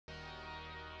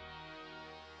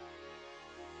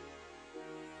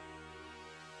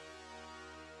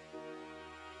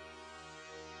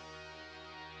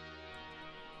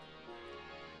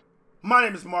My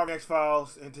name is Marvin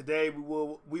XFiles, and today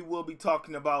we will be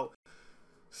talking about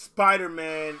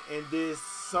Spider-Man and this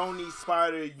Sony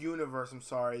Spider Universe. I'm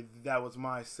sorry, that was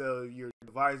my cellular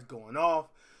device going off.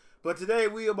 But today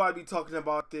we are about to be talking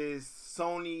about this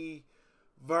Sonyverse,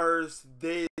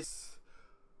 this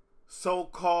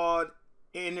so-called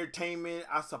entertainment,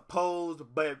 I suppose,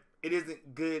 but it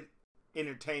isn't good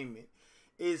entertainment.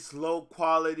 It's low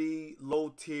quality,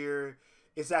 low tier.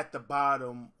 It's at the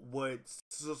bottom what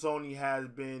Sony has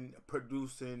been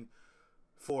producing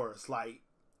for us. Like,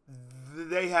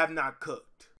 they have not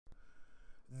cooked.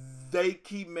 They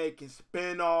keep making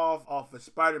spin-off off of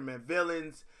Spider-Man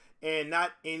villains, and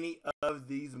not any of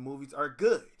these movies are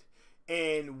good.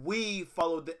 And we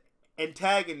follow the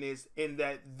antagonist in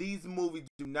that these movies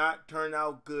do not turn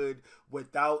out good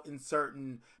without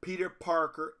inserting Peter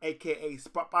Parker, aka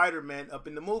Spider-Man, up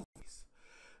in the movies.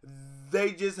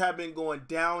 They just have been going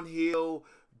downhill,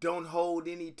 don't hold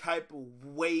any type of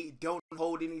weight, don't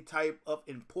hold any type of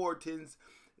importance.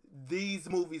 These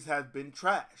movies have been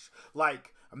trash.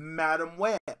 Like Madam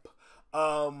Web.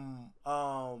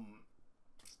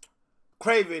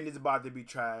 Craven is about to be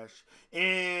trash.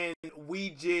 And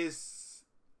we just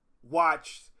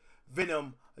watched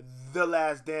Venom The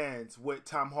Last Dance with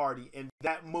Tom Hardy, and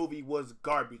that movie was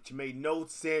garbage. It made no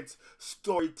sense.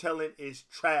 Storytelling is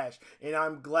trash, and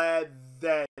I'm glad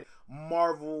that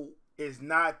Marvel is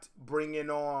not bringing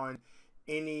on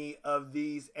any of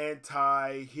these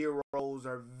anti-heroes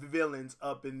or villains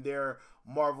up in their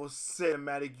Marvel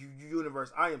Cinematic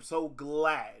Universe. I am so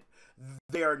glad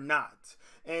they are not.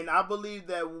 And I believe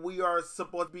that we are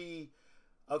supposed to be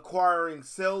acquiring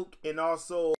Silk and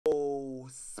also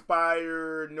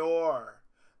spider-noir.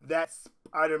 That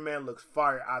Spider-Man looks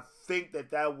fire. I think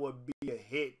that would be a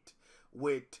hit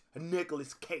with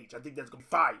Nicolas Cage. I think that's going to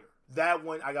be fire. That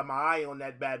one, I got my eye on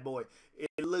that bad boy.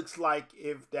 It looks like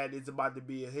if that is about to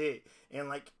be a hit. And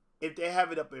like, if they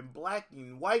have it up in black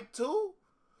and white too.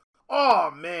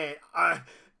 Oh man,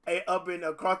 up in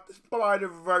Across the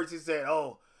Spider-Verse, he said,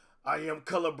 "Oh, I am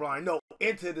colorblind." No,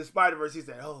 Into the Spider-Verse, he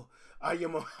said, "Oh, I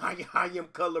am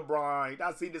colorblind.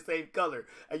 I see the same color."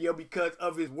 And because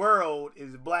of his world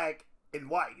is black and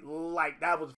white. Like,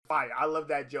 that was fire. I love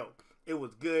that joke. It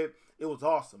was good. It was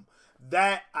awesome.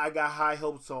 That I got high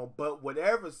hopes on. But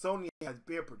whatever Sony has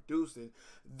been producing,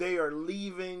 they are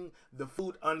leaving the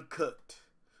food uncooked.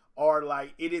 Or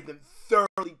like, it isn't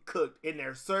thoroughly cooked, and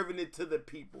they're serving it to the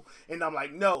people. And I'm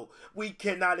like, no, we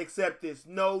cannot accept this.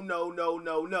 No, no, no,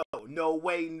 no, no. No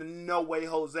way,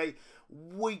 Jose.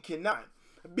 We cannot.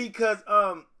 Because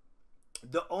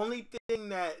the only thing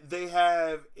that they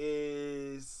have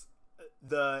is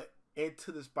the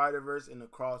Into the Spider-Verse and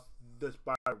Across the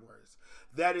Spider-Verse.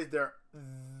 That is the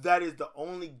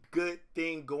only good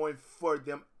thing going for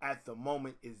them at the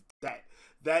moment is that.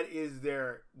 That is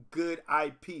their good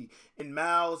IP. And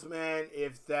Miles, man,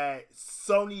 if that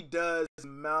Sony does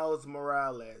Miles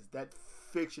Morales, that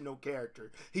fictional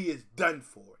character, he is done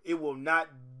for. It will not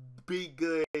be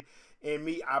good. And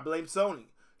me, I blame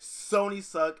Sony. Sony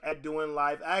suck at doing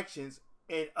live actions,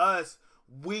 and us,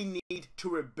 we need to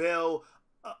rebel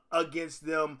against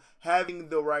them having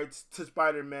the rights to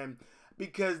Spider-Man,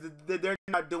 because they're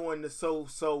not doing the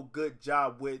so good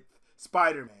job with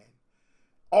Spider-Man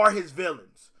or his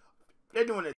villains. They're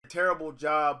doing a terrible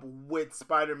job with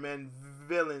Spider-Man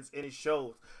villains, and it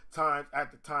shows time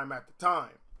after time after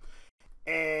time.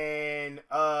 And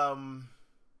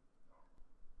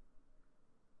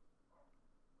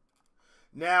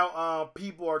now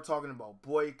people are talking about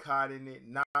boycotting it,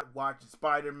 not watching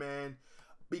Spider-Man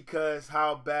because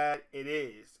how bad it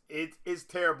is. It's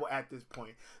terrible at this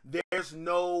point. There's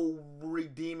no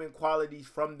redeeming qualities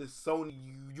from the Sony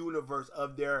universe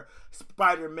of their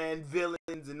Spider-Man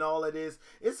villains and all of this.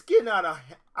 It's getting out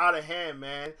of hand,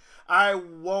 man. I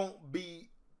won't be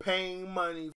paying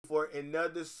money for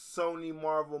another Sony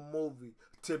Marvel movie,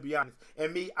 to be honest.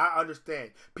 And me, I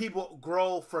understand. People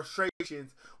grow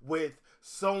frustrations with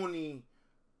Sony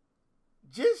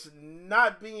just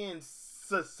not being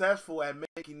successful at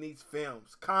making these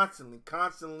films.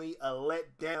 Constantly a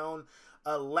letdown,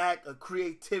 a lack of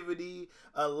creativity,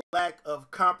 a lack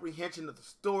of comprehension of the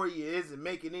story. It isn't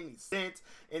making any sense,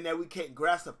 and that we can't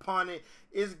grasp upon it.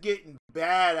 It's getting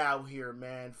bad out here,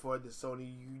 man, for the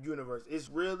Sony universe. It's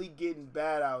really getting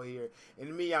bad out here.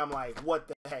 And me, I'm like, what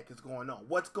the heck is going on?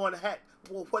 What the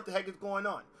heck is going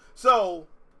on? So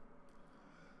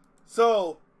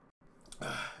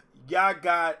y'all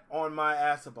got on my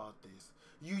ass about this.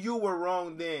 You were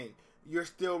wrong then. You're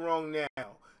still wrong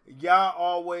now. Y'all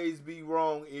always be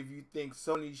wrong if you think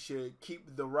Sony should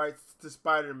keep the rights to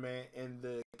Spider-Man and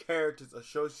the characters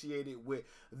associated with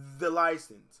the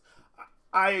license.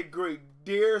 I agree.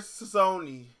 Dear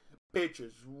Sony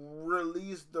Pictures,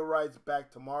 release the rights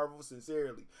back to Marvel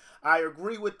sincerely. I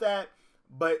agree with that,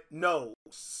 but no,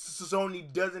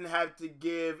 Sony doesn't have to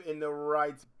give in the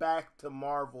rights back to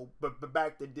Marvel, but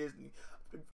back to Disney.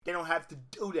 They don't have to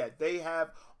do that. They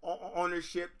have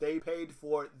ownership. They paid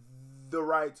for the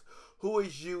rights. Who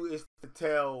is you is to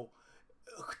tell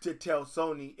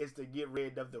Sony is to get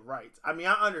rid of the rights. I mean,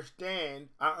 I understand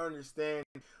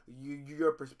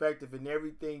your perspective and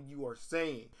everything you are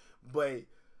saying, but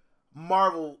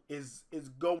Marvel is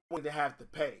going to have to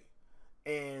pay,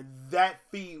 and that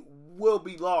fee will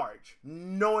be large.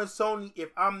 Knowing Sony, if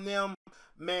I'm them,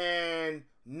 man,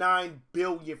 $9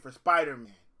 billion for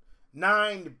Spider-Man,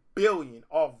 $9 billion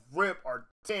off rip or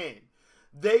 10.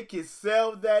 They can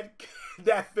sell that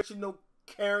fictional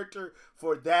character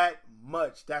for that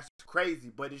much. That's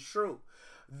crazy, but it's true.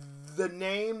 The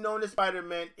name known as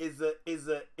Spider-Man is a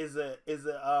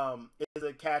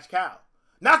cash cow.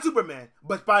 Not Superman,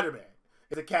 but Spider-Man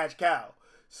is a cash cow.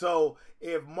 So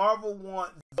if Marvel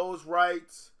want those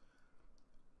rights,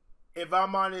 if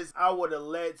I'm honest, I would have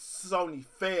let Sony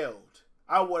failed.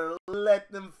 I would have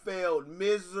let them fail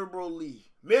miserably,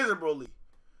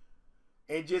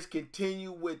 and just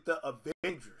continue with the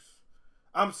Avengers.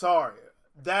 I'm sorry.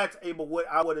 That's what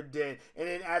I would have done. And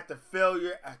then after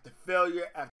failure,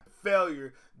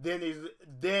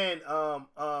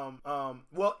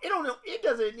 well, it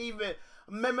doesn't even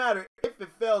matter if it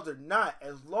fails or not.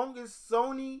 As long as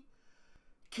Sony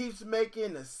keeps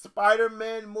making a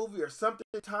Spider-Man movie or something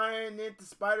tying into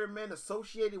Spider-Man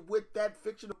associated with that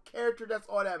fictional character, that's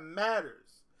all that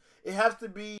matters. It has to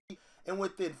be, and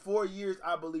within 4 years,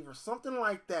 I believe, or something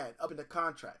like that, up in the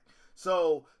contract.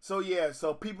 So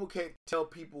people can't tell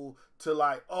people to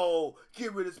like, oh,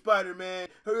 get rid of Spider-Man.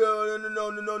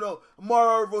 No.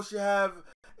 Marvel should have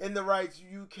in the rights.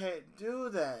 You can't do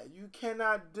that. You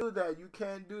cannot do that. You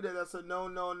can't do that. That's a no.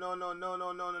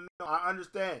 I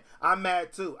understand. I'm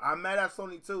mad too. I'm mad at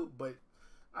Sony too, but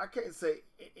I can't say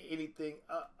anything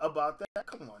about that.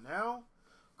 Come on now.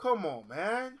 Come on,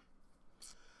 man.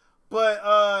 But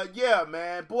yeah,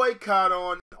 man, boycott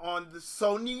on the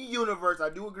Sony universe. I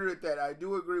do agree with that. I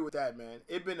do agree with that, man.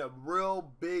 It's been a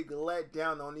real big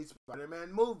letdown on these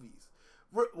Spider-Man movies.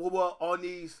 Well, on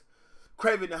these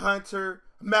Kraven the Hunter,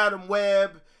 Madam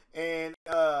Web, and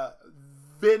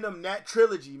Venom, that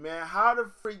trilogy, man. How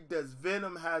the freak does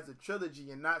Venom has a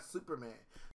trilogy and not Superman?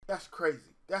 That's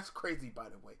crazy. That's crazy, by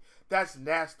the way. That's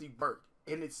nasty work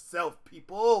in itself,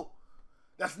 people.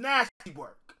 That's nasty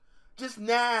work. Just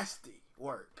nasty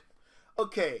work.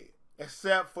 Okay,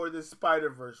 except for the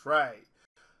Spider-Verse, right?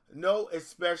 No,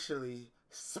 especially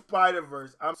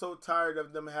Spider-Verse. I'm so tired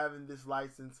of them having this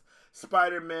license.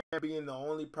 Spider-Man being the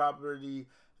only property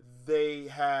they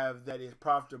have that is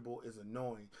profitable is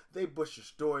annoying. They butcher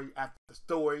story after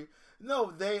story. No,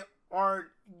 they aren't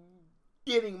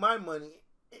getting my money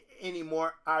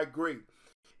anymore. I agree.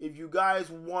 If you guys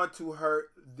want to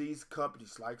hurt these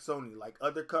companies like Sony, like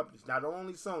other companies, not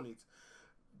only Sony's,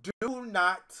 do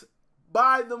not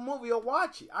buy the movie or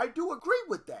watch it. I do agree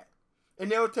with that.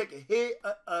 And they'll take a hit,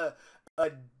 a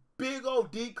big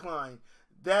old decline.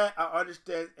 That I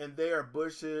understand, and they are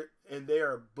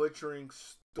butchering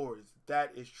stories.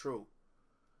 That is true.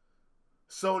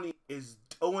 Sony is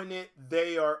doing it.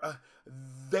 They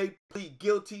plead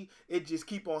guilty. It just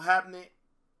keep on happening,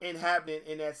 and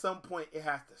at some point it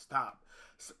has to stop.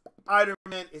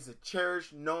 Spider-Man is a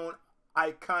cherished, known,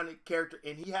 iconic character,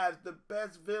 and he has the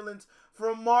best villains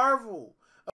from Marvel.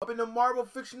 Up in the Marvel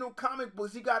fictional comic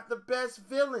books, he got the best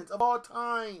villains of all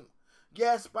time.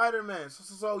 Yeah, Spider-Man.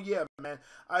 So yeah, man,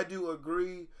 I do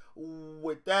agree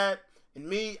with that. And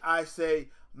me, I say,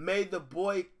 may the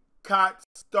boycott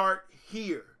start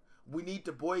here. We need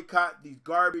to boycott these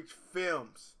garbage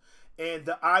films. And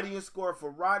the audience score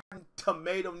for Rotten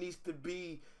Tomato needs to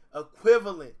be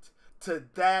equivalent to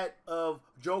that of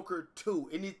Joker 2.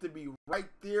 It needs to be right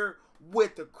there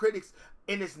with the critics,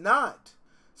 and it's not.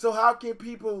 So how can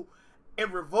people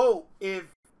revolt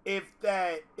if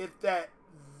that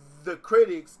the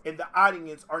critics and the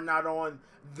audience are not on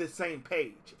the same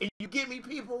page? And you get me,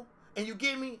 people? And you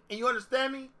get me? And you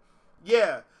understand me?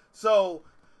 Yeah. So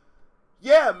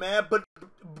yeah, man, but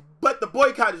the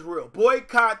boycott is real.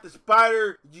 Boycott the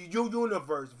Spider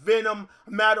Universe, Venom,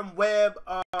 Madam Web,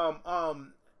 but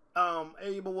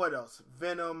what else?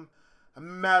 Venom,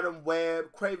 Madam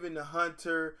Web, Kraven the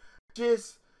Hunter.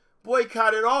 Just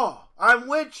boycott it all. I'm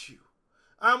with you.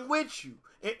 I'm with you.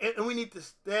 And we need to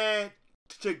stand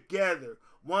together.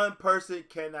 One person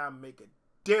cannot make a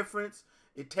difference.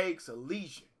 It takes a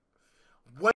legion.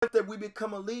 Once that we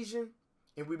become a legion,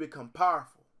 and we become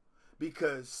powerful.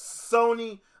 because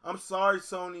Sony, I'm sorry,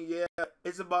 Sony, yeah,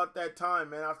 it's about that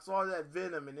time, man. I saw that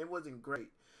Venom, and it wasn't great.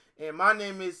 And my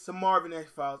name is Marvin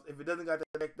XFiles. If it doesn't got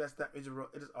that, that's not, it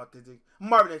is authentic.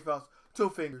 Marvin XFiles,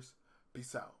 2 fingers.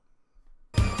 Peace out.